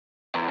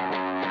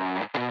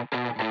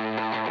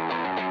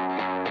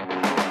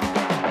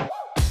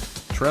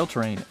trail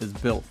terrain is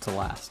built to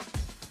last.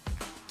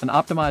 An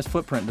optimized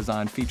footprint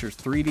design features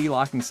 3D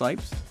locking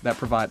sipes that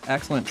provide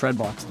excellent tread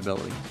block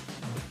stability.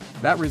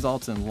 That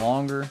results in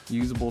longer,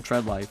 usable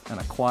tread life and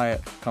a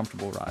quiet,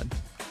 comfortable ride.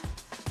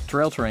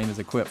 Trail terrain is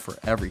equipped for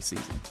every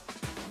season.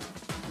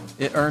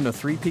 It earned a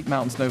 3 Peak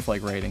Mountain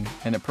Snowflake rating,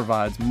 and it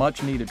provides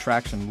much-needed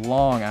traction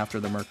long after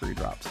the mercury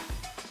drops.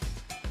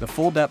 The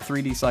full-depth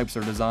 3D sipes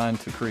are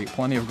designed to create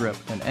plenty of grip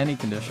in any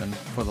condition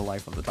for the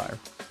life of the tire.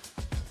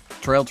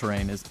 Trail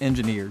terrain is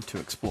engineered to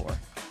explore.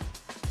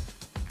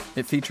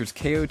 It features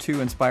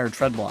KO2-inspired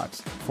tread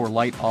blocks for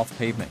light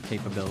off-pavement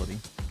capability.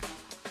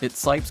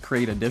 Its sipes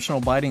create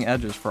additional biting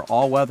edges for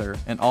all-weather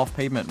and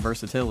off-pavement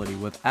versatility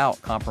without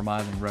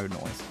compromising road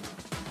noise.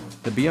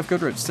 The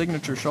BFGoodrich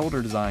signature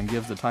shoulder design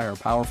gives the tire a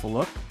powerful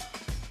look,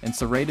 and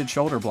serrated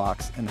shoulder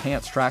blocks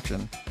enhance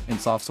traction in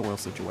soft soil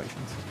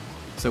situations.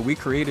 So we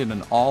created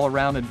an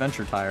all-around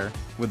adventure tire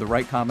with the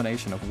right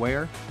combination of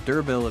wear,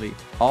 durability,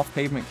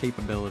 off-pavement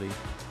capability,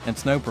 and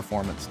snow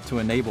performance to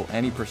enable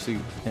any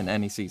pursuit in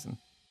any season.